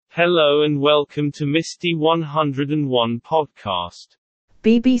Hello and welcome to Misty 101 podcast.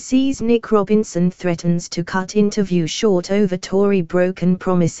 BBC's Nick Robinson threatens to cut interview short over Tory broken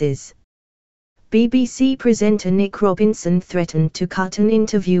promises. BBC presenter Nick Robinson threatened to cut an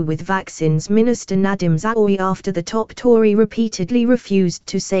interview with Vaccines Minister Nadhim Zahawi after the top Tory repeatedly refused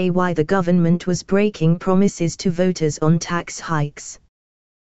to say why the government was breaking promises to voters on tax hikes.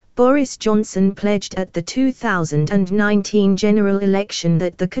 Boris Johnson pledged at the 2019 general election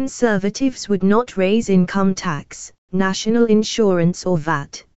that the Conservatives would not raise income tax, national insurance or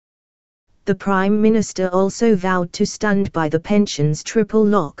VAT. The Prime Minister also vowed to stand by the pensions triple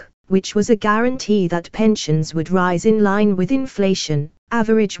lock, which was a guarantee that pensions would rise in line with inflation,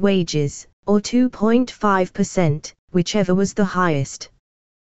 average wages, or 2.5%, whichever was the highest.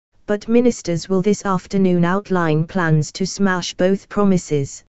 But ministers will this afternoon outline plans to smash both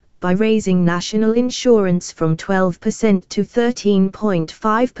promises, by raising national insurance from 12% to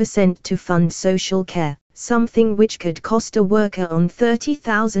 13.5% to fund social care, something which could cost a worker on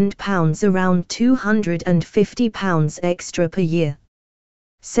 £30,000 around £250 extra per year.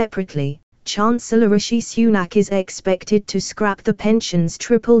 Separately, Chancellor Rishi Sunak is expected to scrap the pensions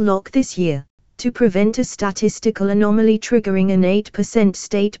triple lock this year, to prevent a statistical anomaly triggering an 8%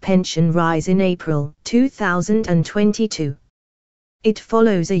 state pension rise in April 2022. It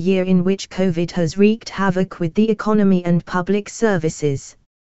follows a year in which COVID has wreaked havoc with the economy and public services.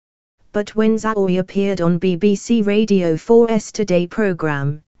 But when Zahawi appeared on BBC Radio 4's Today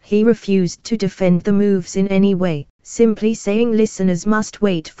programme, he refused to defend the moves in any way, simply saying listeners must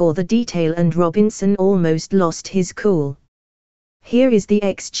wait for the detail, and Robinson almost lost his cool. Here is the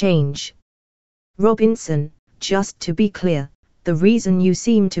exchange. Robinson, just to be clear, the reason you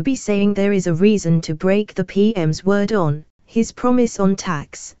seem to be saying there is a reason to break the PM's word on his promise on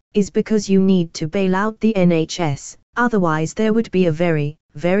tax, is because you need to bail out the NHS, otherwise there would be a very,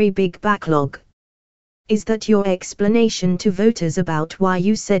 very big backlog. Is that your explanation to voters about why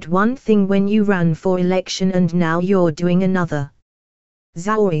you said one thing when you ran for election and now you're doing another?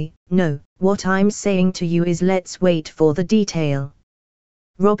 Zahawi, no, what I'm saying to you is let's wait for the detail.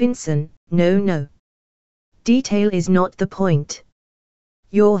 Robinson, no. Detail is not the point.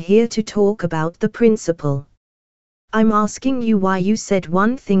 You're here to talk about the principle. I'm asking you why you said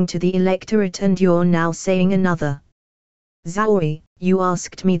one thing to the electorate and you're now saying another. Zahawi, you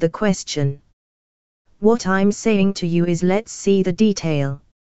asked me the question. What I'm saying to you is let's see the detail.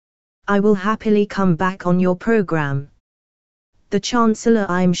 I will happily come back on your program. The Chancellor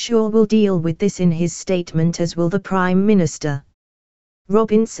I'm sure will deal with this in his statement, as will the Prime Minister.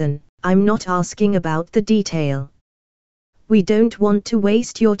 Robinson, I'm not asking about the detail. We don't want to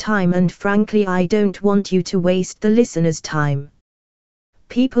waste your time, and frankly I don't want you to waste the listeners' time.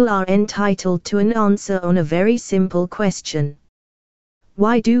 People are entitled to an answer on a very simple question.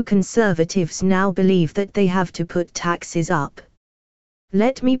 Why do Conservatives now believe that they have to put taxes up?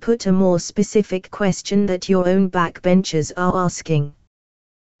 Let me put a more specific question that your own backbenchers are asking.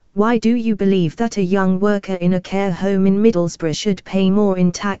 Why do you believe that a young worker in a care home in Middlesbrough should pay more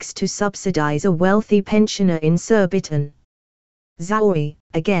in tax to subsidise a wealthy pensioner in Surbiton? Zahawi,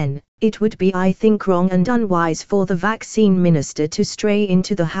 again, it would be I think wrong and unwise for the vaccine minister to stray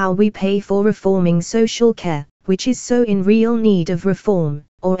into the how we pay for reforming social care, which is so in real need of reform,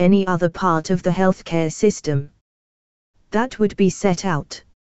 or any other part of the healthcare system. That would be set out.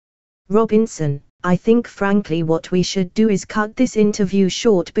 Robinson, I think frankly what we should do is cut this interview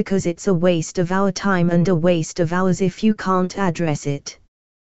short because it's a waste of our time and a waste of ours if you can't address it.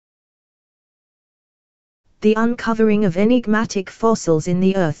 The uncovering of enigmatic fossils in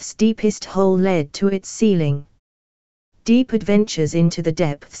the Earth's deepest hole led to its sealing. Deep adventures into the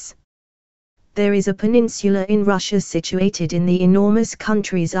depths. There is a peninsula in Russia situated in the enormous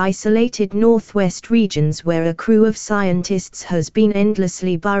country's isolated northwest regions where a crew of scientists has been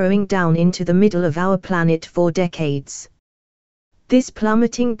endlessly burrowing down into the middle of our planet for decades. This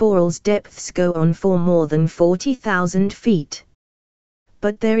plummeting boral's depths go on for more than 40,000 feet.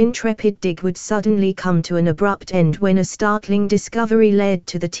 But their intrepid dig would suddenly come to an abrupt end when a startling discovery led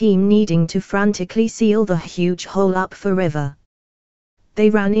to the team needing to frantically seal the huge hole up forever. They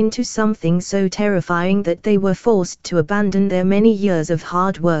ran into something so terrifying that they were forced to abandon their many years of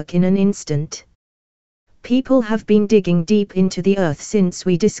hard work in an instant. People have been digging deep into the Earth since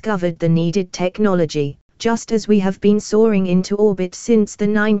we discovered the needed technology, just as we have been soaring into orbit since the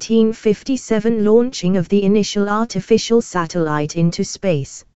 1957 launching of the initial artificial satellite into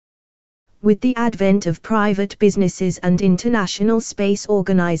space. With the advent of private businesses and international space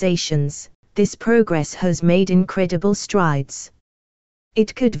organizations, this progress has made incredible strides.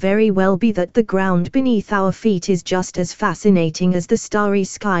 It could very well be that the ground beneath our feet is just as fascinating as the starry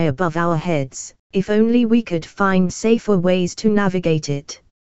sky above our heads, if only we could find safer ways to navigate it.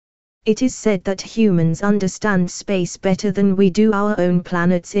 It is said that humans understand space better than we do our own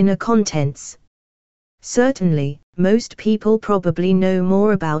planet's inner contents. Certainly, most people probably know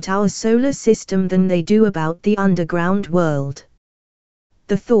more about our solar system than they do about the underground world.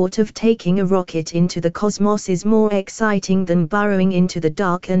 The thought of taking a rocket into the cosmos is more exciting than burrowing into the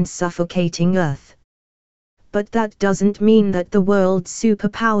dark and suffocating Earth. But that doesn't mean that the world's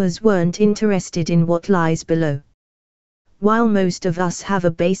superpowers weren't interested in what lies below. While most of us have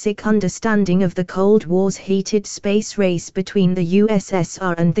a basic understanding of the Cold War's heated space race between the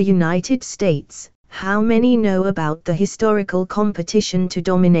USSR and the United States, how many know about the historical competition to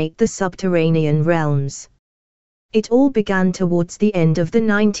dominate the subterranean realms? It all began towards the end of the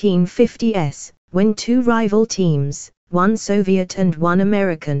 1950s, when two rival teams, one Soviet and one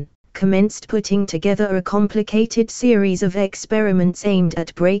American, commenced putting together a complicated series of experiments aimed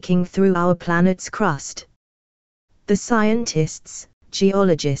at breaking through our planet's crust. The scientists,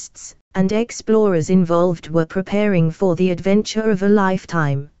 geologists, and explorers involved were preparing for the adventure of a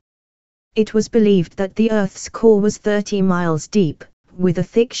lifetime. It was believed that the Earth's core was 30 miles deep, with a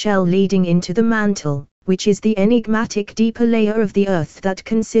thick shell leading into the mantle, which is the enigmatic deeper layer of the Earth that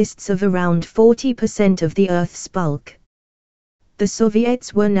consists of around 40% of the Earth's bulk. The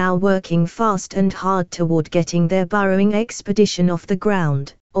Soviets were now working fast and hard toward getting their burrowing expedition off the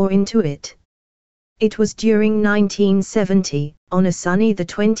ground, or into it. It was during 1970, on a sunny the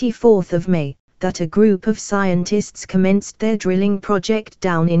 24th of May, that a group of scientists commenced their drilling project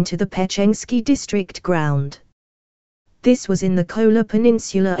down into the Pechensky district ground. This was in the Kola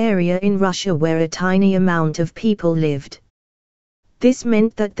Peninsula area in Russia where a tiny amount of people lived. This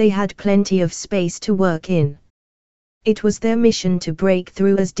meant that they had plenty of space to work in. It was their mission to break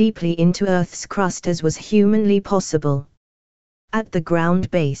through as deeply into Earth's crust as was humanly possible. At the ground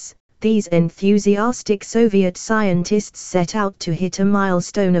base, these enthusiastic Soviet scientists set out to hit a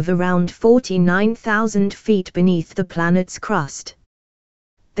milestone of around 49,000 feet beneath the planet's crust.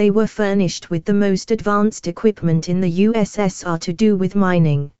 They were furnished with the most advanced equipment in the USSR to do with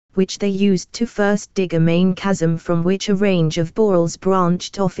mining, which they used to first dig a main chasm from which a range of borers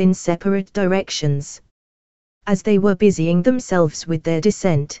branched off in separate directions. As they were busying themselves with their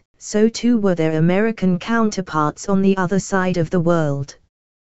descent, so too were their American counterparts on the other side of the world.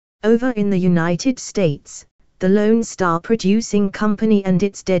 Over in the United States, the Lone Star Producing Company and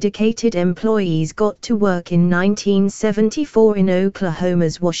its dedicated employees got to work in 1974 in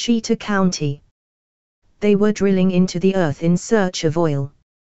Oklahoma's Washita County. They were drilling into the earth in search of oil.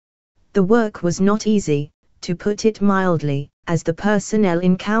 The work was not easy, to put it mildly, as the personnel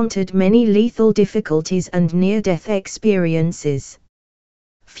encountered many lethal difficulties and near-death experiences.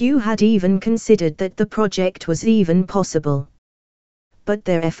 Few had even considered that the project was even possible. But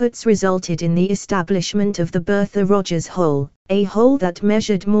their efforts resulted in the establishment of the Bertha Rogers Hole, a hole that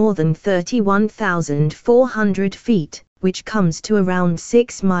measured more than 31,400 feet, which comes to around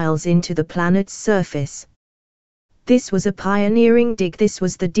 6 miles into the planet's surface. This was a pioneering dig. This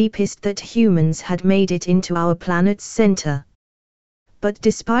was the deepest that humans had made it into our planet's center. But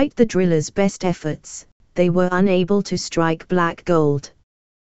despite the drillers' best efforts, they were unable to strike black gold.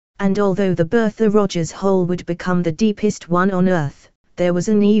 And although the Bertha Rogers Hole would become the deepest one on Earth, there was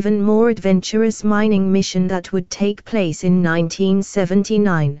an even more adventurous mining mission that would take place in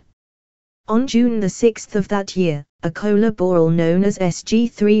 1979. On June 6 of that year, a coal borer known as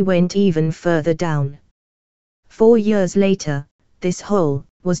SG-3 went even further down. 4 years later, this hole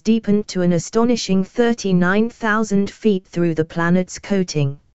was deepened to an astonishing 39,000 feet through the planet's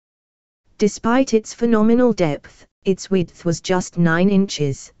coating. Despite its phenomenal depth, its width was just 9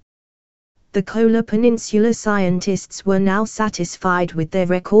 inches. The Kola Peninsula scientists were now satisfied with their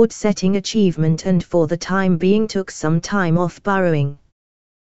record-setting achievement and for the time being took some time off burrowing.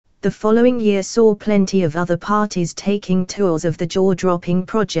 The following year saw plenty of other parties taking tours of the jaw-dropping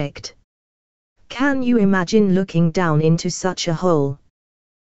project. Can you imagine looking down into such a hole?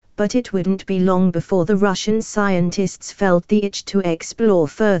 But it wouldn't be long before the Russian scientists felt the itch to explore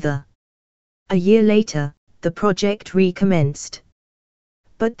further. A year later, the project recommenced.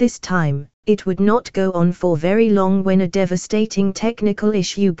 But this time, it would not go on for very long when a devastating technical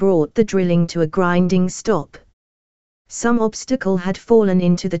issue brought the drilling to a grinding stop. Some obstacle had fallen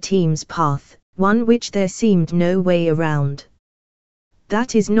into the team's path, one which there seemed no way around.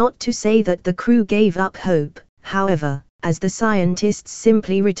 That is not to say that the crew gave up hope, however, as the scientists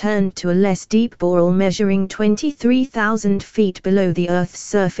simply returned to a less deep borehole measuring 23,000 feet below the Earth's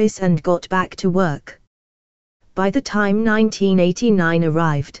surface and got back to work. By the time 1989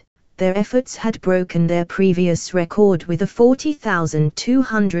 arrived, their efforts had broken their previous record with a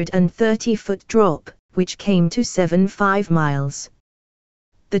 40,230-foot drop, which came to 75 miles.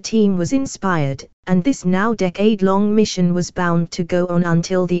 The team was inspired, and this now decade-long mission was bound to go on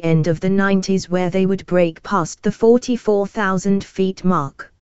until the end of the 90s, where they would break past the 44,000 feet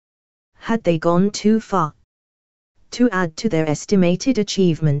mark. Had they gone too far? To add to their estimated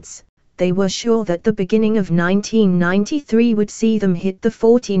achievements, they were sure that the beginning of 1993 would see them hit the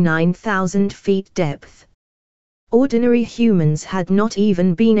 49,000 feet depth. Ordinary humans had not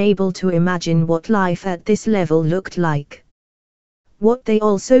even been able to imagine what life at this level looked like. What they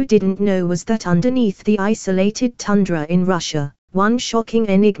also didn't know was that underneath the isolated tundra in Russia, one shocking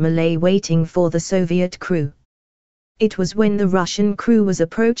enigma lay waiting for the Soviet crew. It was when the Russian crew was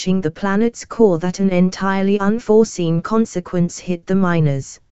approaching the planet's core that an entirely unforeseen consequence hit the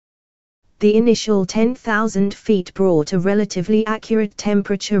miners. The initial 10,000 feet brought a relatively accurate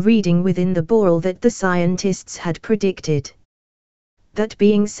temperature reading within the boreal that the scientists had predicted. That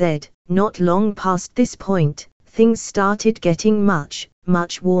being said, not long past this point, things started getting much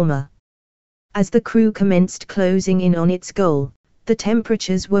warmer. As the crew commenced closing in on its goal, the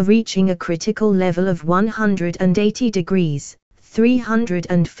temperatures were reaching a critical level of 180 degrees,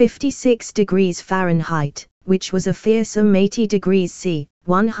 356 degrees Fahrenheit, which was a fearsome 80 degrees C,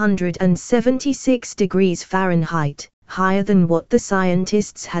 176 degrees Fahrenheit, higher than what the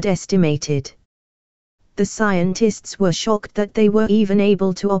scientists had estimated. The scientists were shocked that they were even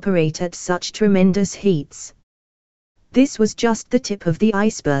able to operate at such tremendous heats. This was just the tip of the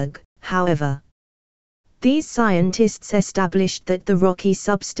iceberg, however. These scientists established that the rocky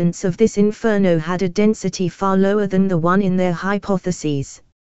substance of this inferno had a density far lower than the one in their hypotheses.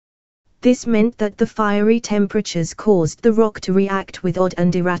 This meant that the fiery temperatures caused the rock to react with odd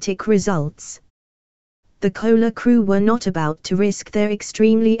and erratic results. The Kola crew were not about to risk their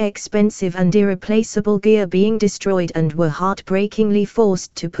extremely expensive and irreplaceable gear being destroyed and were heartbreakingly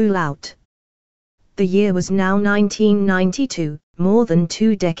forced to pull out. The year was now 1992, more than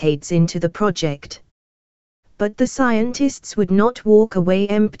 2 decades into the project. But the scientists would not walk away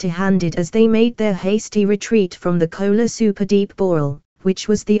empty-handed as they made their hasty retreat from the Kola Superdeep Boreal, which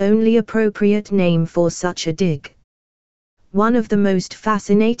was the only appropriate name for such a dig. One of the most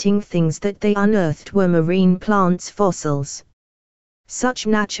fascinating things that they unearthed were marine plants fossils. Such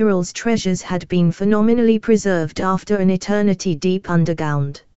natural treasures had been phenomenally preserved after an eternity deep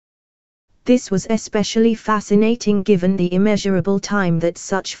underground. This was especially fascinating given the immeasurable time that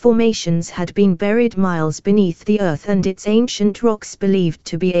such formations had been buried miles beneath the earth and its ancient rocks believed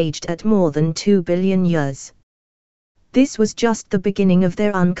to be aged at more than 2 billion years. This was just the beginning of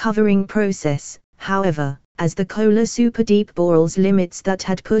their uncovering process, however, as the Kola Superdeep Boreal's limits that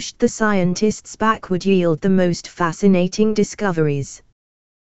had pushed the scientists back would yield the most fascinating discoveries.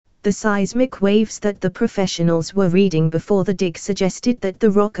 The seismic waves that the professionals were reading before the dig suggested that the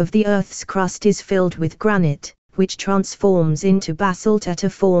rock of the Earth's crust is filled with granite, which transforms into basalt at a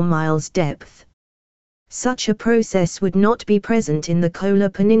 4 miles depth. Such a process would not be present in the Kola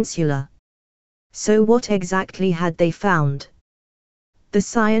Peninsula. So what exactly had they found? The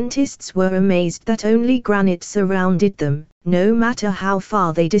scientists were amazed that only granite surrounded them, no matter how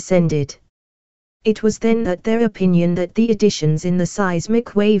far they descended. It was then that their opinion that the additions in the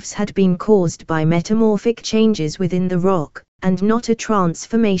seismic waves had been caused by metamorphic changes within the rock, and not a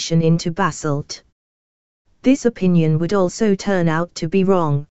transformation into basalt. This opinion would also turn out to be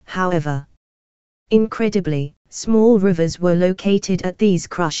wrong, however. Incredibly, small rivers were located at these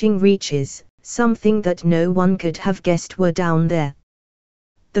crushing reaches, something that no one could have guessed were down there.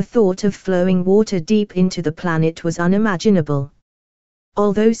 The thought of flowing water deep into the planet was unimaginable.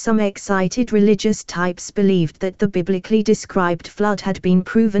 Although some excited religious types believed that the biblically described flood had been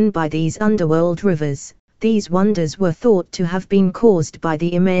proven by these underworld rivers, these wonders were thought to have been caused by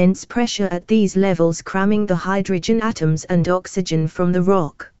the immense pressure at these levels cramming the hydrogen atoms and oxygen from the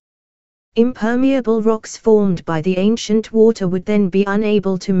rock. Impermeable rocks formed by the ancient water would then be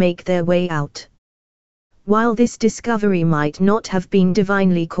unable to make their way out. While this discovery might not have been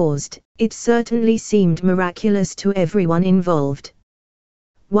divinely caused, it certainly seemed miraculous to everyone involved.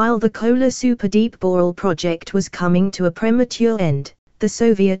 While the Kola Superdeep Boreal project was coming to a premature end, the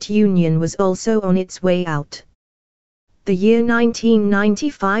Soviet Union was also on its way out. The year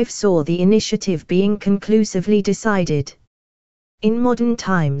 1995 saw the initiative being conclusively decided. In modern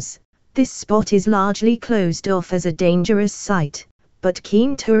times, this spot is largely closed off as a dangerous site, but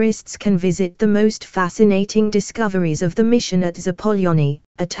keen tourists can visit the most fascinating discoveries of the mission at Zapolyony,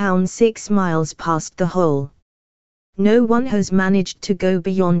 a town 6 miles past the hole. No one has managed to go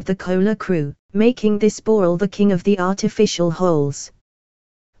beyond the Kola crew, making this Boreal the king of the artificial holes.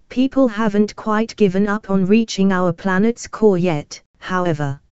 People haven't quite given up on reaching our planet's core yet,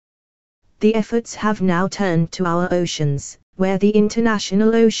 however. The efforts have now turned to our oceans, where the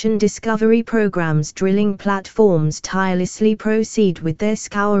International Ocean Discovery Programme's drilling platforms tirelessly proceed with their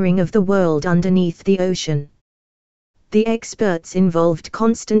scouring of the world underneath the ocean. The experts involved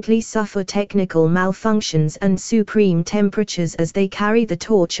constantly suffer technical malfunctions and supreme temperatures as they carry the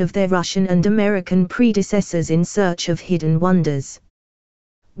torch of their Russian and American predecessors in search of hidden wonders.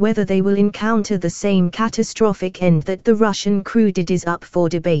 Whether they will encounter the same catastrophic end that the Russian crew did is up for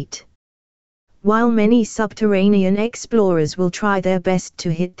debate. While many subterranean explorers will try their best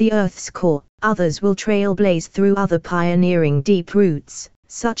to hit the Earth's core, others will trailblaze through other pioneering deep routes,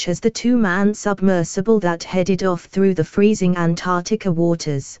 such as the two-man submersible that headed off through the freezing Antarctica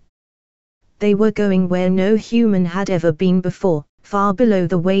waters. They were going where no human had ever been before, far below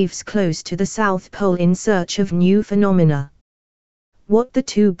the waves close to the South Pole in search of new phenomena. What the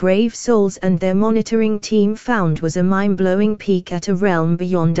two brave souls and their monitoring team found was a mind-blowing peek at a realm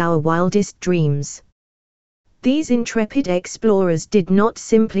beyond our wildest dreams. These intrepid explorers did not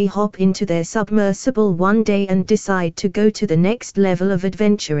simply hop into their submersible one day and decide to go to the next level of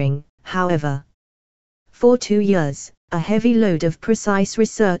adventuring, however. For 2 years, a heavy load of precise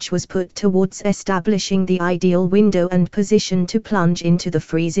research was put towards establishing the ideal window and position to plunge into the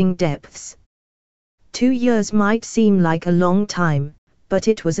freezing depths. 2 years might seem like a long time, but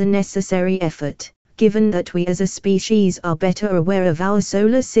it was a necessary effort, given that we as a species are better aware of our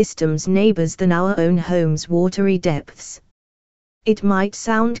solar system's neighbors than our own home's watery depths. It might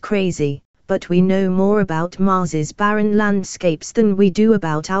sound crazy, but we know more about Mars's barren landscapes than we do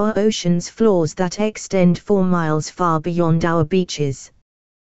about our ocean's floors that extend 4 miles far beyond our beaches.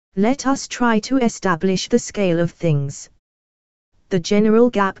 Let us try to establish the scale of things. The general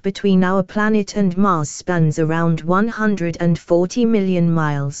gap between our planet and Mars spans around 140 million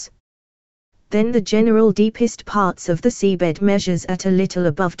miles. Then the general deepest parts of the seabed measures at a little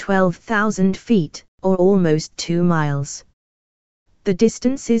above 12,000 feet, or almost 2 miles. The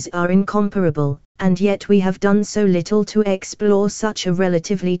distances are incomparable, and yet we have done so little to explore such a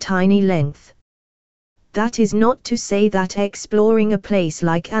relatively tiny length. That is not to say that exploring a place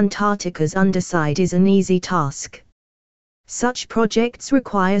like Antarctica's underside is an easy task. Such projects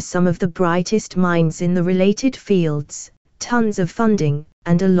require some of the brightest minds in the related fields, tons of funding,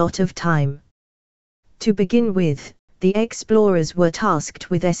 and a lot of time. To begin with, the explorers were tasked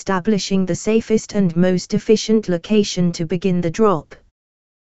with establishing the safest and most efficient location to begin the drop.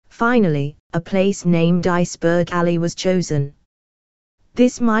 Finally, a place named Iceberg Alley was chosen.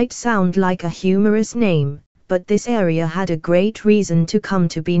 This might sound like a humorous name, but this area had a great reason to come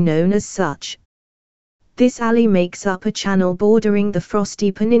to be known as such. This alley makes up a channel bordering the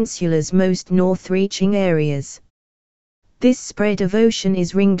Frosty Peninsula's most north-reaching areas. This spread of ocean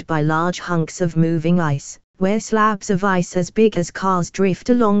is ringed by large hunks of moving ice, where slabs of ice as big as cars drift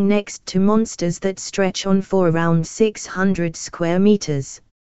along next to monsters that stretch on for around 600 square meters.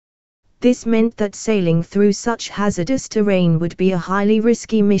 This meant that sailing through such hazardous terrain would be a highly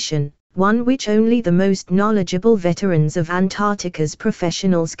risky mission, one which only the most knowledgeable veterans of Antarctica's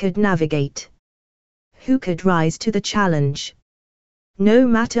professionals could navigate. Who could rise to the challenge? No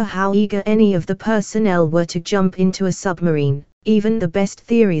matter how eager any of the personnel were to jump into a submarine, even the best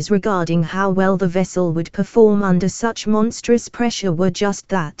theories regarding how well the vessel would perform under such monstrous pressure were just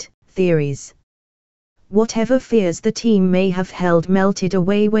that, theories. Whatever fears the team may have held melted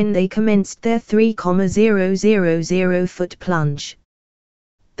away when they commenced their 3,000-foot plunge.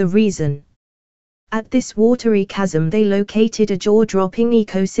 The reason? At this watery chasm they located a jaw-dropping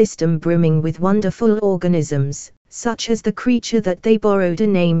ecosystem brimming with wonderful organisms, such as the creature that they borrowed a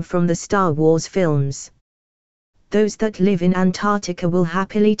name from the Star Wars films. Those that live in Antarctica will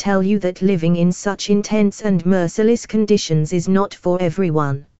happily tell you that living in such intense and merciless conditions is not for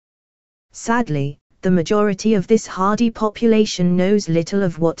everyone. Sadly, the majority of this hardy population knows little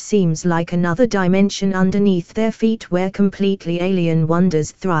of what seems like another dimension underneath their feet where completely alien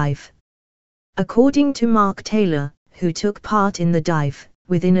wonders thrive. According to Mark Taylor, who took part in the dive,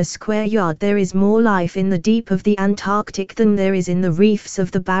 within a square yard there is more life in the deep of the Antarctic than there is in the reefs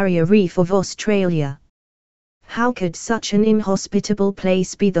of the Barrier Reef of Australia. How could such an inhospitable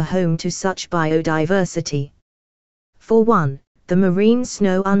place be the home to such biodiversity? For one, the marine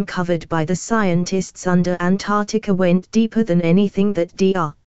snow uncovered by the scientists under Antarctica went deeper than anything that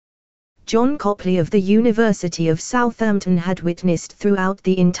Dr. John Copley of the University of Southampton had witnessed throughout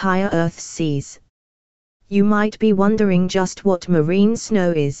the entire Earth's seas. You might be wondering just what marine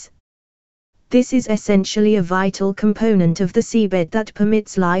snow is. This is essentially a vital component of the seabed that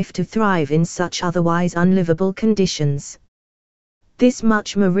permits life to thrive in such otherwise unlivable conditions. This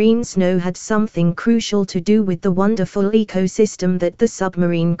much marine snow had something crucial to do with the wonderful ecosystem that the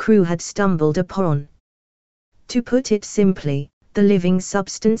submarine crew had stumbled upon. To put it simply, the living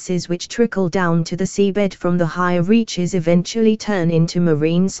substances which trickle down to the seabed from the higher reaches eventually turn into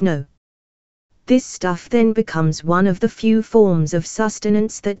marine snow. This stuff then becomes one of the few forms of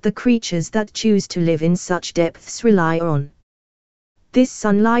sustenance that the creatures that choose to live in such depths rely on. This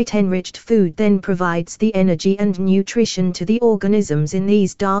sunlight-enriched food then provides the energy and nutrition to the organisms in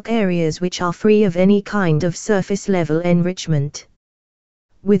these dark areas which are free of any kind of surface-level enrichment.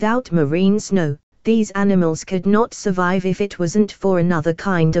 Without marine snow, these animals could not survive if it wasn't for another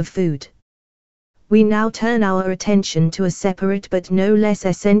kind of food. We now turn our attention to a separate but no less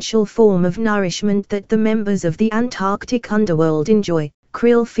essential form of nourishment that the members of the Antarctic underworld enjoy: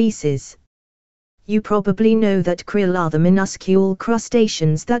 krill feces. You probably know that krill are the minuscule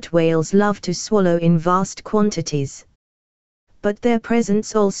crustaceans that whales love to swallow in vast quantities. But their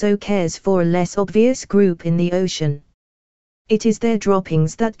presence also cares for a less obvious group in the ocean. It is their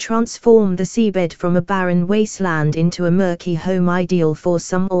droppings that transform the seabed from a barren wasteland into a murky home ideal for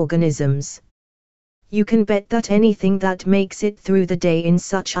some organisms. You can bet that anything that makes it through the day in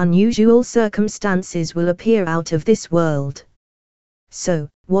such unusual circumstances will appear out of this world. So,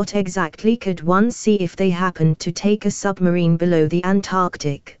 what exactly could one see if they happened to take a submarine below the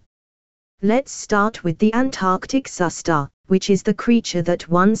Antarctic? Let's start with the Antarctic Susstar, which is the creature that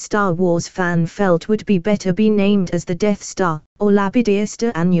one Star Wars fan felt would be better be named as the Death Star, or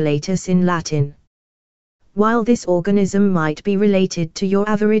Labidiaster annulatus in Latin. While this organism might be related to your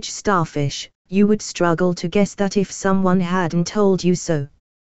average starfish, you would struggle to guess that if someone hadn't told you so.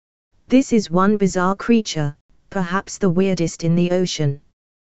 This is one bizarre creature, perhaps the weirdest in the ocean.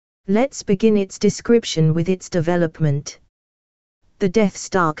 Let's begin its description with its development. The Death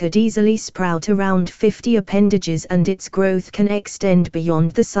Star could easily sprout around 50 appendages, and its growth can extend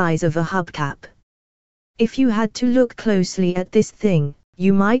beyond the size of a hubcap. If you had to look closely at this thing,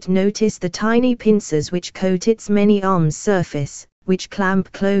 you might notice the tiny pincers which coat its many arms' surface, which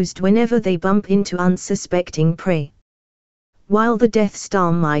clamp closed whenever they bump into unsuspecting prey. While the Death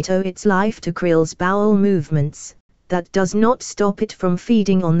Star might owe its life to krill's bowel movements, that does not stop it from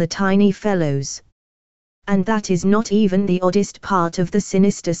feeding on the tiny fellows. And that is not even the oddest part of the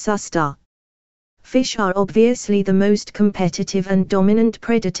sinister Susstar. Fish are obviously the most competitive and dominant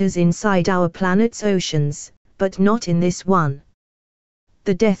predators inside our planet's oceans, but not in this one.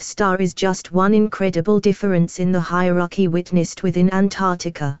 The Death Star is just one incredible difference in the hierarchy witnessed within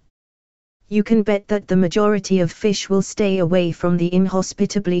Antarctica. You can bet that the majority of fish will stay away from the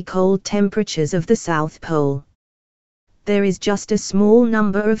inhospitably cold temperatures of the South Pole. There is just a small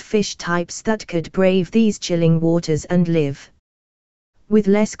number of fish types that could brave these chilling waters and live. With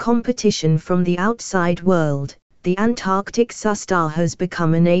less competition from the outside world, the Antarctic Susstar has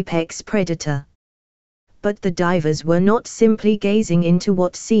become an apex predator. But the divers were not simply gazing into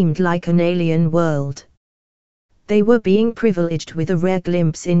what seemed like an alien world. They were being privileged with a rare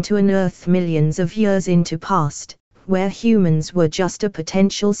glimpse into an Earth millions of years into past, where humans were just a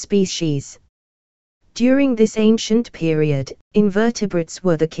potential species. During this ancient period, invertebrates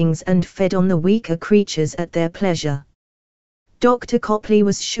were the kings and fed on the weaker creatures at their pleasure. Dr. Copley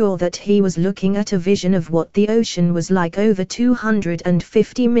was sure that he was looking at a vision of what the ocean was like over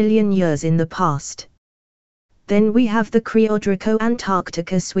 250 million years in the past. Then we have the Chryodrico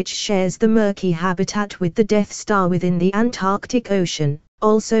antarcticus, which shares the murky habitat with the Death Star within the Antarctic Ocean,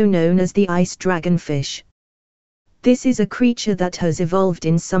 also known as the ice dragonfish. This is a creature that has evolved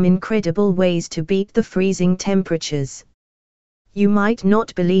in some incredible ways to beat the freezing temperatures. You might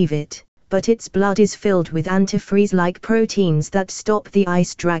not believe it, but its blood is filled with antifreeze-like proteins that stop the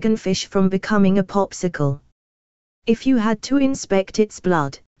ice dragonfish from becoming a popsicle. If you had to inspect its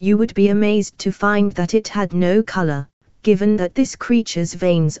blood, you would be amazed to find that it had no color, given that this creature's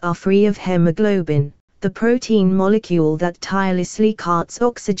veins are free of hemoglobin, the protein molecule that tirelessly carts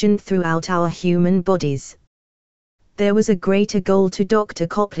oxygen throughout our human bodies. There was a greater goal to Dr.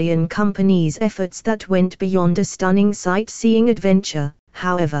 Copley and company's efforts that went beyond a stunning sightseeing adventure,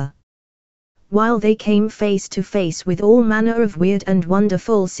 however. While they came face to face with all manner of weird and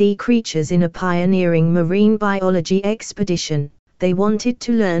wonderful sea creatures in a pioneering marine biology expedition, they wanted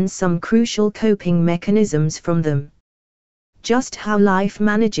to learn some crucial coping mechanisms from them. Just how life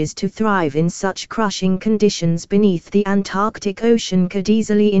manages to thrive in such crushing conditions beneath the Antarctic Ocean could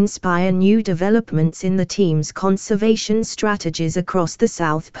easily inspire new developments in the team's conservation strategies across the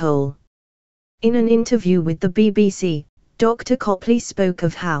South Pole. In an interview with the BBC, Dr. Copley spoke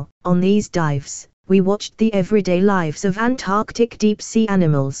of how, on these dives, we watched the everyday lives of Antarctic deep-sea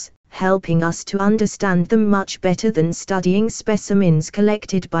animals, helping us to understand them much better than studying specimens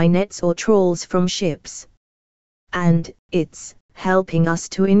collected by nets or trawls from ships. And, it's helping us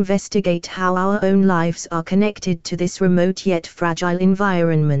to investigate how our own lives are connected to this remote yet fragile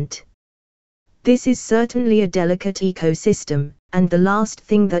environment. This is certainly a delicate ecosystem, and the last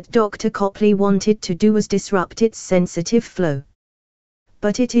thing that Dr. Copley wanted to do was disrupt its sensitive flow.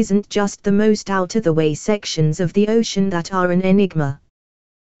 But it isn't just the most out-of-the-way sections of the ocean that are an enigma.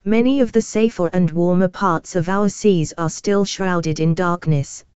 Many of the safer and warmer parts of our seas are still shrouded in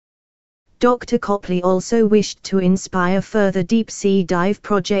darkness. Dr. Copley also wished to inspire further deep-sea dive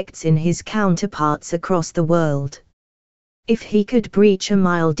projects in his counterparts across the world. If he could breach a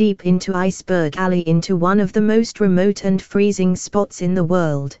mile deep into Iceberg Alley into one of the most remote and freezing spots in the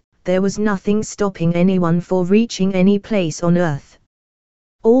world, there was nothing stopping anyone from reaching any place on Earth.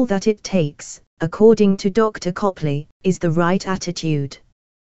 All that it takes, according to Dr. Copley, is the right attitude.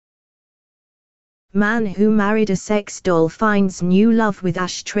 Man who married a sex doll finds new love with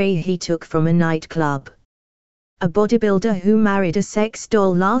ashtray he took from a nightclub. A bodybuilder who married a sex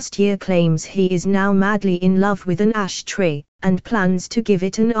doll last year claims he is now madly in love with an ashtray, and plans to give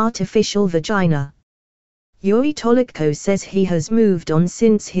it an artificial vagina. Yuri Tolokko says he has moved on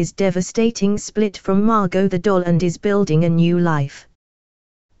since his devastating split from Margot the doll and is building a new life.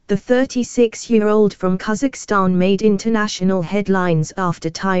 The 36-year-old from Kazakhstan made international headlines after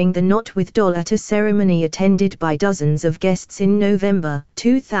tying the knot with doll at a ceremony attended by dozens of guests in November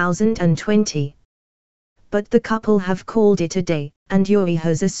 2020. But the couple have called it a day, and Yuri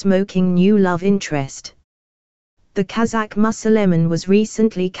has a smoking new love interest. The Kazakh Mussulman was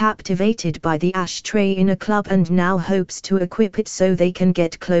recently captivated by the ashtray in a club and now hopes to equip it so they can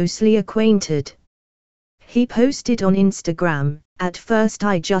get closely acquainted. He posted on Instagram, "At first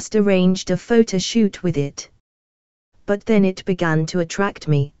I just arranged a photo shoot with it. But then it began to attract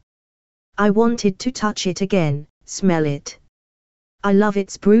me. I wanted to touch it again, smell it. I love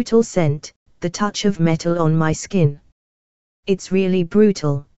its brutal scent, the touch of metal on my skin. It's really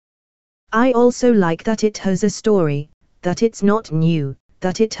brutal. I also like that it has a story, that it's not new,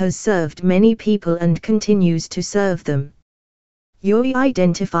 that it has served many people and continues to serve them." Yuri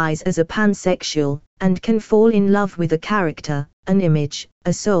identifies as a pansexual, and can fall in love with a character, an image,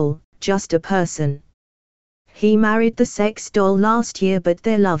 a soul, just a person. He married the sex doll last year but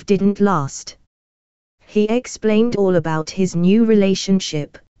their love didn't last. He explained all about his new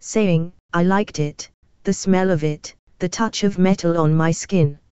relationship, saying, "I liked it, the smell of it, the touch of metal on my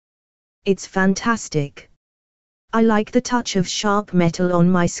skin. It's fantastic. I like the touch of sharp metal on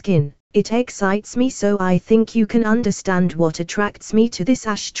my skin, it excites me, so I think you can understand what attracts me to this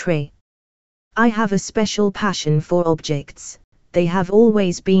ashtray. I have a special passion for objects, they have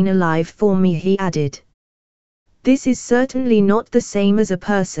always been alive for me," he added. This is certainly not the same as a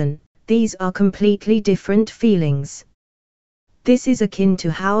person, these are completely different feelings. This is akin to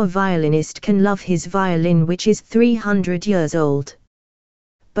how a violinist can love his violin which is 300 years old.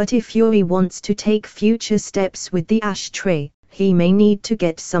 But if Yuri wants to take future steps with the ashtray, he may need to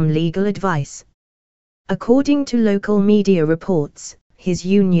get some legal advice. According to local media reports, his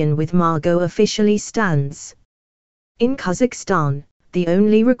union with Margot officially stands. In Kazakhstan, the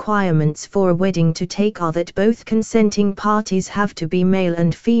only requirements for a wedding to take are that both consenting parties have to be male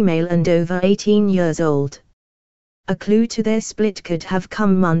and female and over 18 years old. A clue to their split could have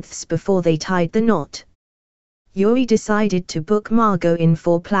come months before they tied the knot. Yuri decided to book Margot in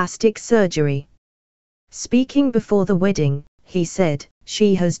for plastic surgery. Speaking before the wedding, he said,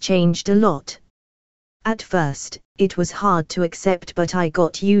 "She has changed a lot. At first, it was hard to accept, but I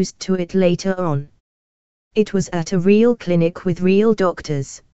got used to it later on. It was at a real clinic with real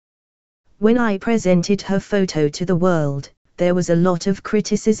doctors. When I presented her photo to the world, there was a lot of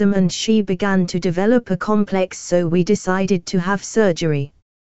criticism and she began to develop a complex, so we decided to have surgery."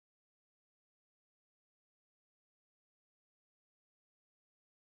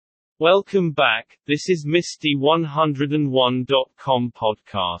 Welcome back, this is Misty101.com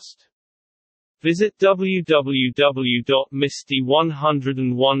podcast. Visit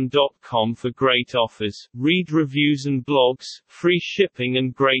www.misty101.com for great offers, read reviews and blogs, free shipping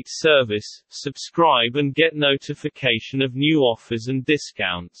and great service, subscribe and get notification of new offers and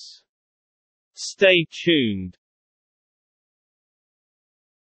discounts. Stay tuned.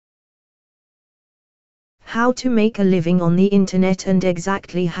 How to make a living on the internet and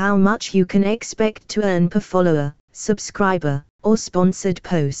exactly how much you can expect to earn per follower, subscriber, or sponsored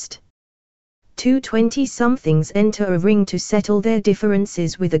post. Two 20-somethings enter a ring to settle their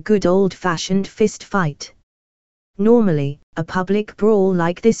differences with a good old-fashioned fist fight. Normally, a public brawl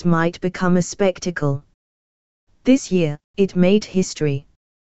like this might become a spectacle. This year, it made history.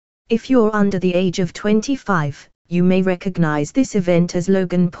 If you're under the age of 25, you may recognize this event as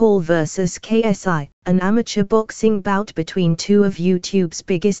Logan Paul vs. KSI, an amateur boxing bout between two of YouTube's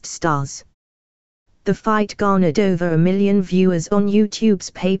biggest stars. The fight garnered over 1 million viewers on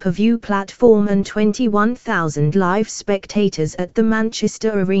YouTube's pay-per-view platform and 21,000 live spectators at the Manchester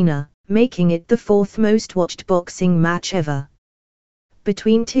Arena, making it the fourth most watched boxing match ever.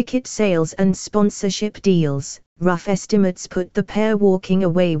 Between ticket sales and sponsorship deals, rough estimates put the pair walking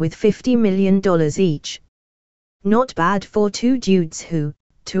away with $50 million each. Not bad for two dudes who,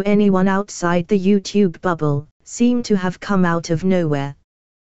 to anyone outside the YouTube bubble, seem to have come out of nowhere.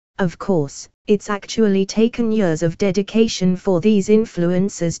 Of course, it's actually taken years of dedication for these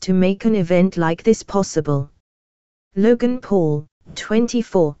influencers to make an event like this possible. Logan Paul,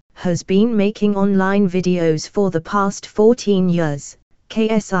 24, has been making online videos for the past 14 years,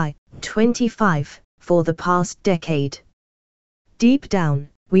 KSI, 25, for the past decade. Deep down,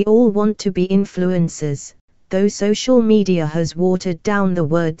 we all want to be influencers, though social media has watered down the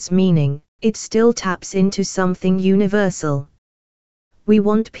word's meaning, it still taps into something universal. We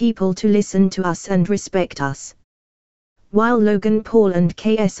want people to listen to us and respect us. While Logan Paul and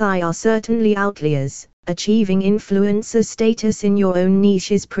KSI are certainly outliers, achieving influencer status in your own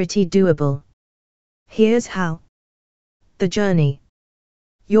niche is pretty doable. Here's how. The journey.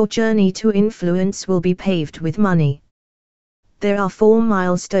 Your journey to influence will be paved with money. There are 4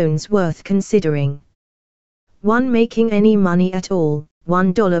 milestones worth considering. 1. Making any money at all,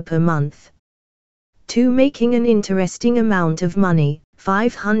 $1 per month. 2. Making an interesting amount of money,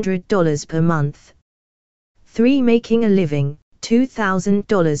 $500 per month. 3. Making a living,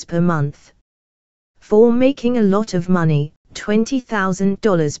 $2,000 per month. 4. Making a lot of money,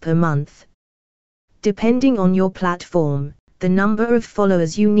 $20,000 per month. Depending on your platform, the number of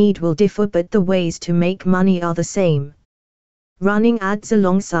followers you need will differ, but the ways to make money are the same. Running ads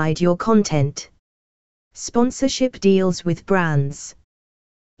alongside your content. Sponsorship deals with brands.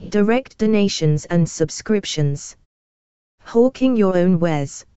 Direct donations and subscriptions. Hawking your own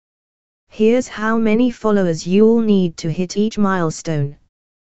wares. Here's how many followers you'll need to hit each milestone.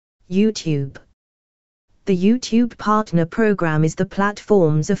 YouTube. The YouTube Partner Program is the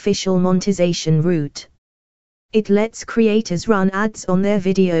platform's official monetization route. It lets creators run ads on their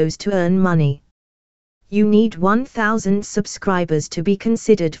videos to earn money. You need 1,000 subscribers to be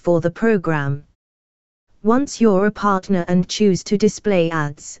considered for the program. Once you're a partner and choose to display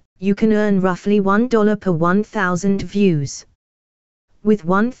ads, you can earn roughly $1 per 1,000 views. With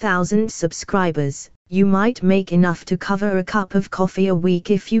 1,000 subscribers, you might make enough to cover a cup of coffee a week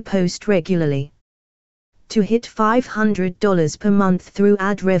if you post regularly. To hit $500 per month through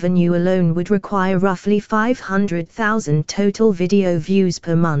ad revenue alone would require roughly 500,000 total video views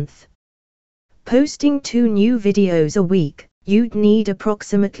per month. Posting 2 new videos a week, you'd need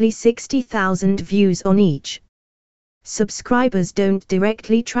approximately 60,000 views on each. Subscribers don't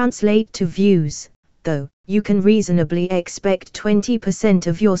directly translate to views, though. You can reasonably expect 20%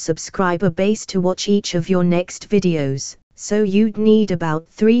 of your subscriber base to watch each of your next videos, so you'd need about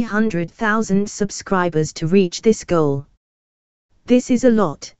 300,000 subscribers to reach this goal. This is a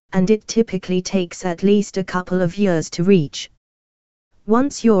lot, and it typically takes at least a couple of years to reach.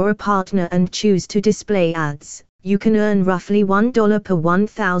 Once you're a partner and choose to display ads, you can earn roughly $1 per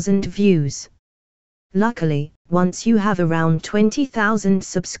 1,000 views. Luckily, once you have around 20,000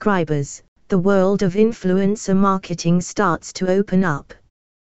 subscribers, the world of influencer marketing starts to open up.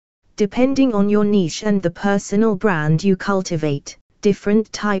 Depending on your niche and the personal brand you cultivate,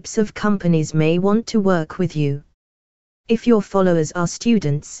 different types of companies may want to work with you. If your followers are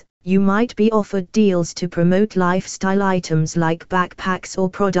students, you might be offered deals to promote lifestyle items like backpacks or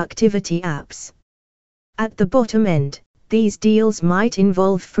productivity apps. At the bottom end, these deals might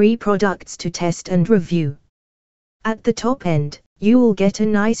involve free products to test and review. At the top end, you'll get a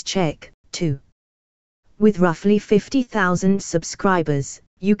nice check, too. With roughly 50,000 subscribers,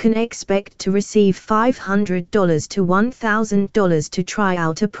 you can expect to receive $500 to $1,000 to try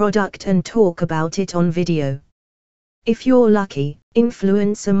out a product and talk about it on video. If you're lucky,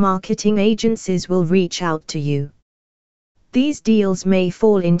 influencer marketing agencies will reach out to you. These deals may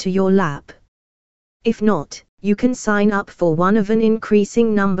fall into your lap. If not, you can sign up for one of an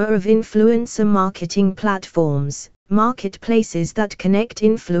increasing number of influencer marketing platforms, marketplaces that connect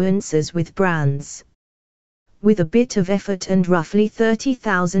influencers with brands. With a bit of effort and roughly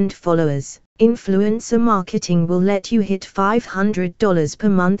 30,000 followers, influencer marketing will let you hit $500 per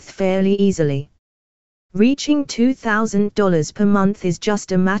month fairly easily. Reaching $2,000 per month is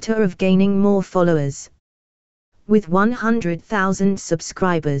just a matter of gaining more followers. With 100,000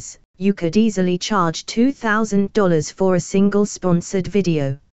 subscribers, you could easily charge $2,000 for a single sponsored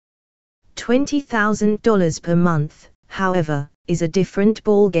video. $20,000 per month, however, is a different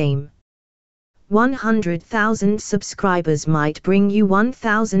ballgame. 100,000 subscribers might bring you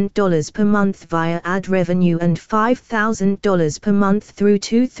 $1,000 per month via ad revenue and $5,000 per month through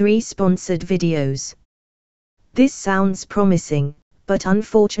 2-3 sponsored videos. This sounds promising, but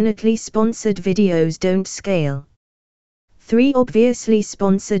unfortunately sponsored videos don't scale. 3 obviously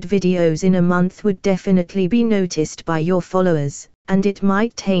sponsored videos in a month would definitely be noticed by your followers, and it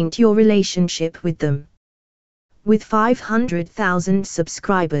might taint your relationship with them. With 500,000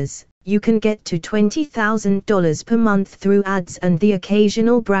 subscribers, you can get to $20,000 per month through ads and the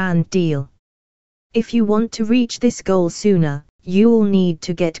occasional brand deal. If you want to reach this goal sooner, you'll need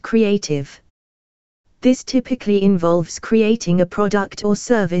to get creative. This typically involves creating a product or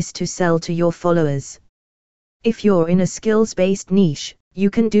service to sell to your followers. If you're in a skills-based niche,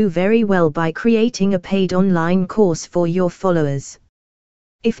 you can do very well by creating a paid online course for your followers.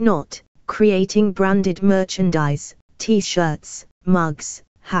 If not, creating branded merchandise, t-shirts, mugs,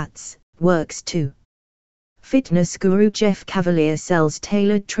 hats, works too. Fitness guru Jeff Cavaliere sells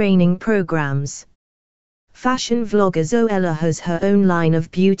tailored training programs. Fashion vlogger Zoella has her own line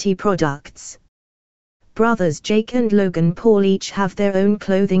of beauty products. Brothers Jake and Logan Paul each have their own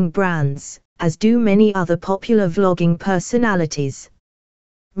clothing brands, as do many other popular vlogging personalities.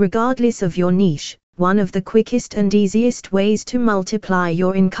 Regardless of your niche, one of the quickest and easiest ways to multiply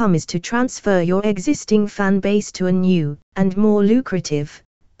your income is to transfer your existing fan base to a new, and more lucrative,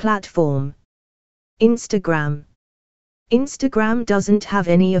 platform. Instagram. Instagram doesn't have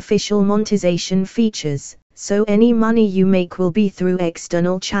any official monetization features, so any money you make will be through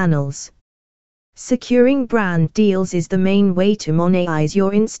external channels. Securing brand deals is the main way to monetize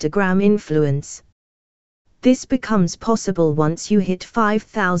your Instagram influence. This becomes possible once you hit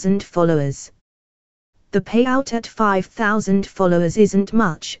 5,000 followers. The payout at 5,000 followers isn't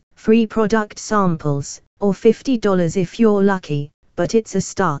much, free product samples, or $50 if you're lucky, but it's a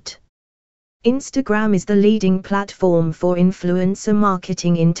start. Instagram is the leading platform for influencer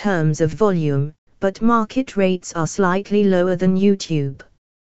marketing in terms of volume, but market rates are slightly lower than YouTube.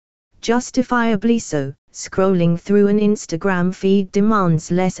 Justifiably so, scrolling through an Instagram feed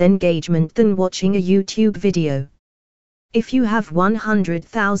demands less engagement than watching a YouTube video. If you have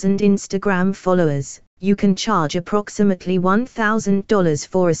 100,000 Instagram followers, you can charge approximately $1,000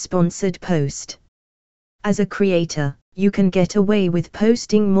 for a sponsored post. As a creator, you can get away with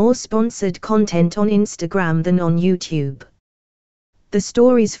posting more sponsored content on Instagram than on YouTube. The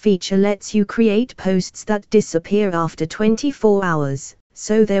Stories feature lets you create posts that disappear after 24 hours,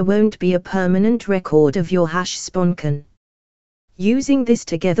 so there won't be a permanent record of your #sponken. Using this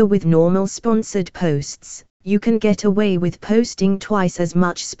together with normal sponsored posts, you can get away with posting twice as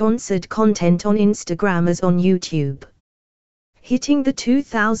much sponsored content on Instagram as on YouTube. Hitting the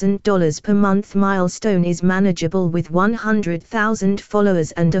 $2,000 per month milestone is manageable with 100,000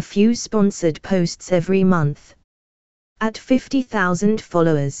 followers and a few sponsored posts every month. At 50,000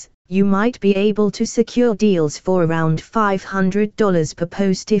 followers, you might be able to secure deals for around $500 per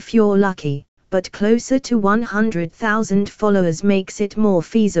post if you're lucky, but closer to 100,000 followers makes it more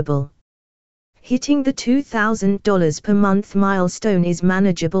feasible. Hitting the $2,000 per month milestone is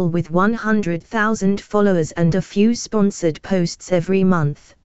manageable with 100,000 followers and a few sponsored posts every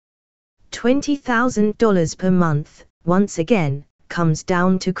month. $20,000 per month, once again, comes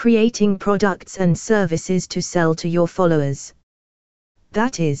down to creating products and services to sell to your followers.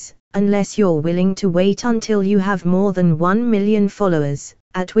 That is, unless you're willing to wait until you have more than 1 million followers,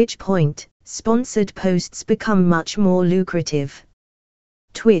 at which point, sponsored posts become much more lucrative.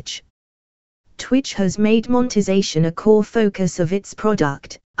 Twitch. Twitch has made monetization a core focus of its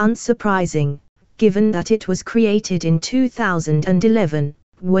product, unsurprising, given that it was created in 2011,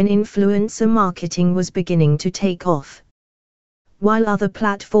 when influencer marketing was beginning to take off. While other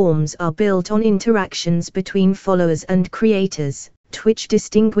platforms are built on interactions between followers and creators, Twitch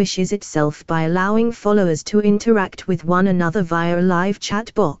distinguishes itself by allowing followers to interact with one another via a live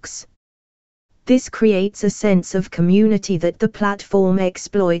chat box. This creates a sense of community that the platform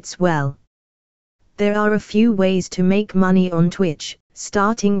exploits well. There are a few ways to make money on Twitch,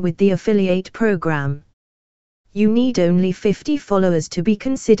 starting with the affiliate program. You need only 50 followers to be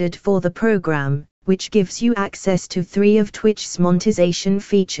considered for the program, which gives you access to 3 of Twitch's monetization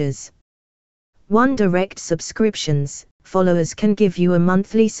features. 1. Direct subscriptions. Followers can give you a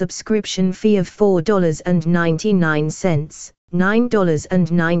monthly subscription fee of $4.99,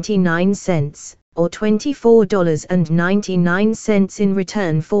 $9.99, or $24.99 in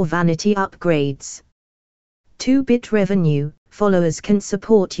return for vanity upgrades. 2-bit revenue, followers can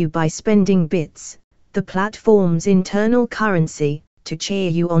support you by spending bits, the platform's internal currency, to cheer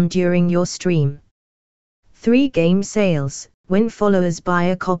you on during your stream. 3 game sales, when followers buy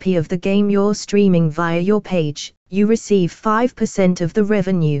a copy of the game you're streaming via your page, you receive 5% of the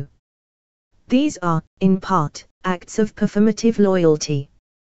revenue. These are, in part, acts of performative loyalty.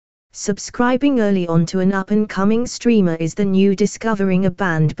 Subscribing early on to an up-and-coming streamer is the new discovering a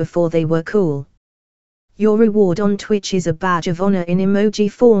band before they were cool. Your reward on Twitch is a badge of honor in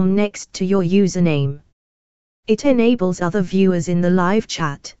emoji form next to your username. It enables other viewers in the live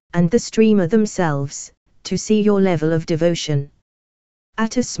chat, and the streamer themselves, to see your level of devotion.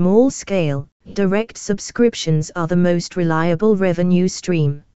 At a small scale, direct subscriptions are the most reliable revenue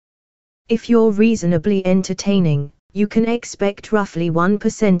stream. If you're reasonably entertaining, you can expect roughly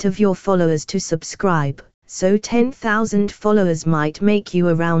 1% of your followers to subscribe, so 10,000 followers might make you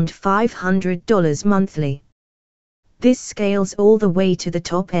around $500 monthly. This scales all the way to the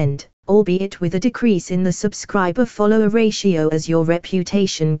top end, albeit with a decrease in the subscriber-follower ratio as your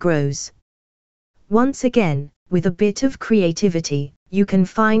reputation grows. Once again, with a bit of creativity, you can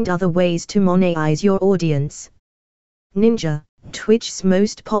find other ways to monetize your audience. Ninja, Twitch's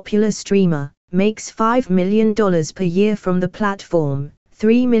most popular streamer, makes $5 million per year from the platform,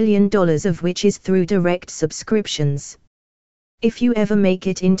 $3 million of which is through direct subscriptions. If you ever make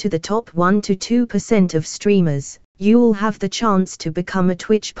it into the top 1 to 2% of streamers, you'll have the chance to become a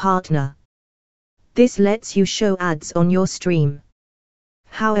Twitch partner. This lets you show ads on your stream.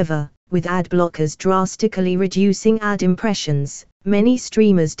 However, with ad blockers drastically reducing ad impressions, many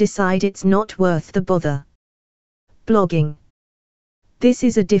streamers decide it's not worth the bother. Blogging. This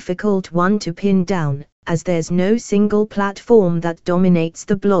is a difficult one to pin down, as there's no single platform that dominates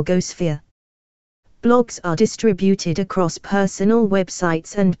the blogosphere. Blogs are distributed across personal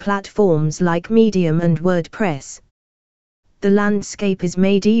websites and platforms like Medium and WordPress. The landscape is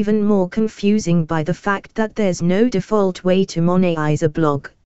made even more confusing by the fact that there's no default way to monetize a blog.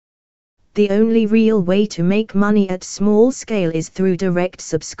 The only real way to make money at small scale is through direct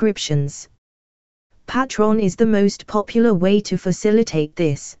subscriptions. Patreon is the most popular way to facilitate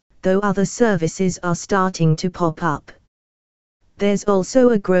this, though other services are starting to pop up. There's also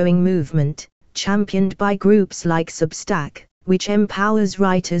a growing movement, championed by groups like Substack, which empowers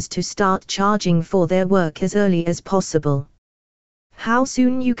writers to start charging for their work as early as possible. How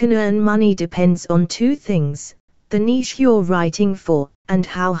soon you can earn money depends on 2 things, the niche you're writing for, and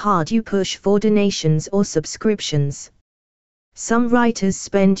how hard you push for donations or subscriptions. Some writers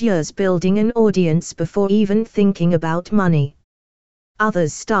spend years building an audience before even thinking about money.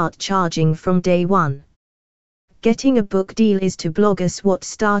 Others start charging from day one. Getting a book deal is to blog us what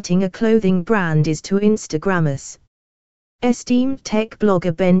starting a clothing brand is to Instagram us. Esteemed tech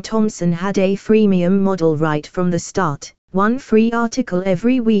blogger Ben Thompson had a freemium model right from the start, 1 free article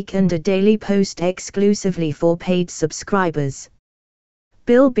every week and a daily post exclusively for paid subscribers.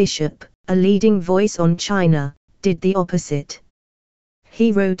 Bill Bishop, a leading voice on China, did the opposite.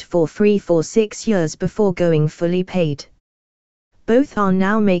 He wrote for free for 6 years before going fully paid. Both are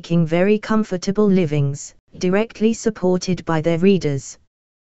now making very comfortable livings, directly supported by their readers.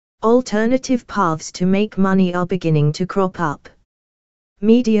 Alternative paths to make money are beginning to crop up.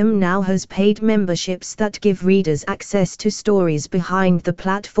 Medium now has paid memberships that give readers access to stories behind the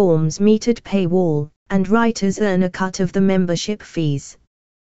platform's metered paywall, and writers earn a cut of the membership fees.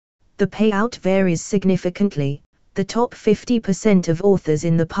 The payout varies significantly. The top 50% of authors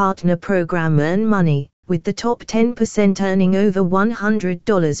in the partner program earn money, with the top 10% earning over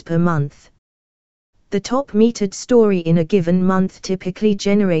 $100 per month. The top metered story in a given month typically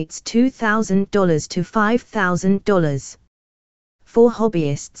generates $2,000 to $5,000. For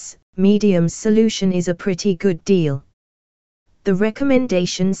hobbyists, Medium's solution is a pretty good deal. The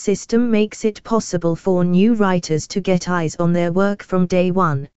recommendation system makes it possible for new writers to get eyes on their work from day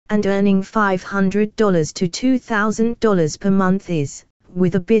one, and earning $500 to $2,000 per month is,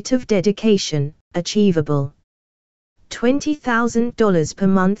 with a bit of dedication, achievable. $20,000 per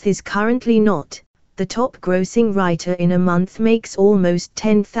month is currently not. The top grossing writer in a month makes almost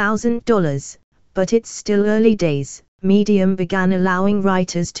 $10,000, but it's still early days. Medium began allowing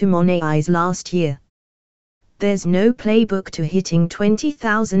writers to monetize last year. There's no playbook to hitting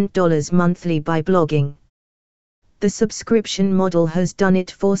 $20,000 monthly by blogging. The subscription model has done it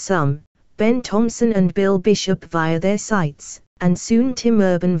for some, Ben Thompson and Bill Bishop via their sites, and soon Tim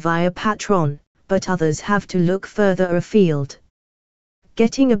Urban via Patreon, but others have to look further afield.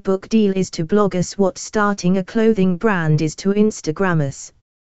 Getting a book deal is to blog us what starting a clothing brand is to Instagram us.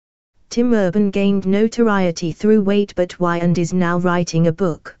 Tim Urban gained notoriety through Wait But Why and is now writing a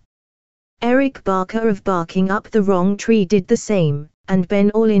book. Eric Barker of Barking Up the Wrong Tree did the same, and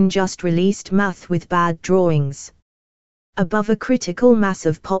Ben Allin just released Math with Bad Drawings. Above a critical mass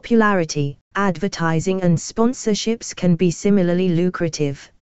of popularity, advertising and sponsorships can be similarly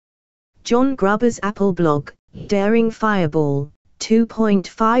lucrative. John Gruber's Apple blog, Daring Fireball,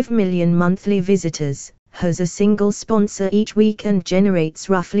 2.5 million monthly visitors, has a single sponsor each week and generates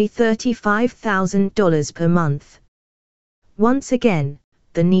roughly $35,000 per month. Once again,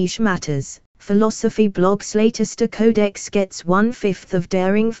 the niche matters. Philosophy blog Slatester Codex gets 1/5 of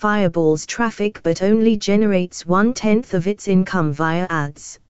Daring Fireball's traffic but only generates 1/10 of its income via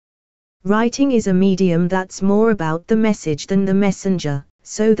ads. Writing is a medium that's more about the message than the messenger,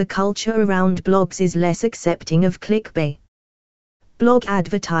 so the culture around blogs is less accepting of clickbait. Blog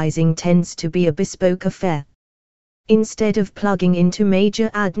advertising tends to be a bespoke affair. Instead of plugging into major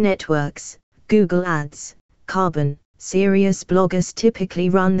ad networks, Google Ads, Carbon, serious bloggers typically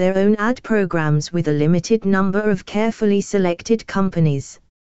run their own ad programs with a limited number of carefully selected companies.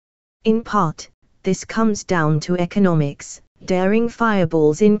 In part, this comes down to economics. Daring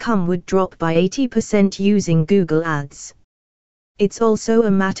Fireball's income would drop by 80% using Google Ads. It's also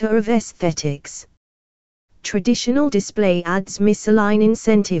a matter of aesthetics. Traditional display ads misalign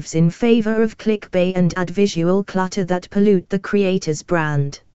incentives in favor of clickbait and add visual clutter that pollute the creator's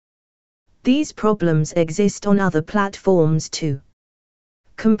brand. These problems exist on other platforms too.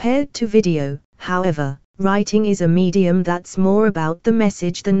 Compared to video, however, writing is a medium that's more about the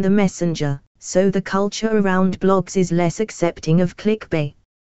message than the messenger, so the culture around blogs is less accepting of clickbait.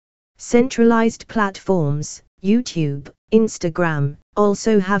 Centralized platforms, YouTube, Instagram,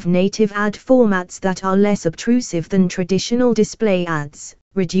 also have native ad formats that are less obtrusive than traditional display ads,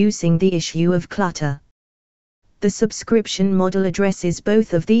 reducing the issue of clutter. The subscription model addresses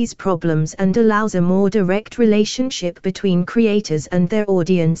both of these problems and allows a more direct relationship between creators and their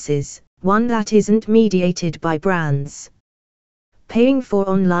audiences, one that isn't mediated by brands. Paying for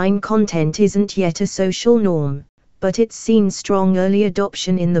online content isn't yet a social norm, but it's seen strong early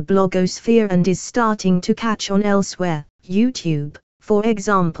adoption in the blogosphere and is starting to catch on elsewhere. YouTube, for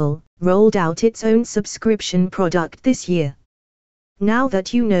example, rolled out its own subscription product this year. Now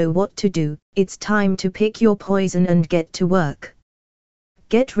that you know what to do, it's time to pick your poison and get to work.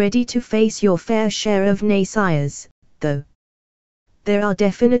 Get ready to face your fair share of naysayers, though. There are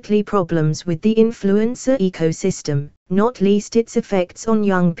definitely problems with the influencer ecosystem, not least its effects on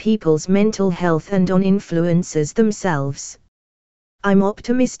young people's mental health and on influencers themselves. I'm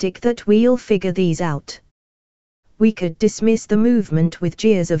optimistic that we'll figure these out. We could dismiss the movement with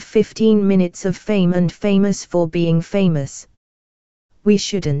jeers of 15 minutes of fame and famous for being famous. We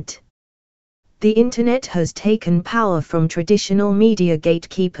shouldn't. The internet has taken power from traditional media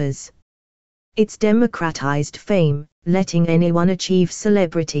gatekeepers. It's democratized fame, letting anyone achieve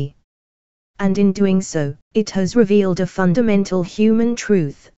celebrity. And in doing so, it has revealed a fundamental human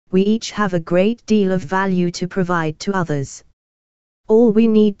truth: we each have a great deal of value to provide to others. All we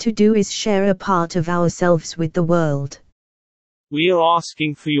need to do is share a part of ourselves with the world. We are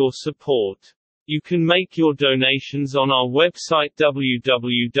asking for your support. You can make your donations on our website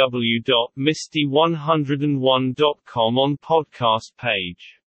www.misty101.com on podcast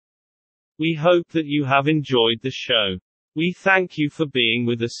page. We hope that you have enjoyed the show. We thank you for being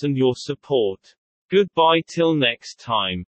with us and your support. Goodbye till next time.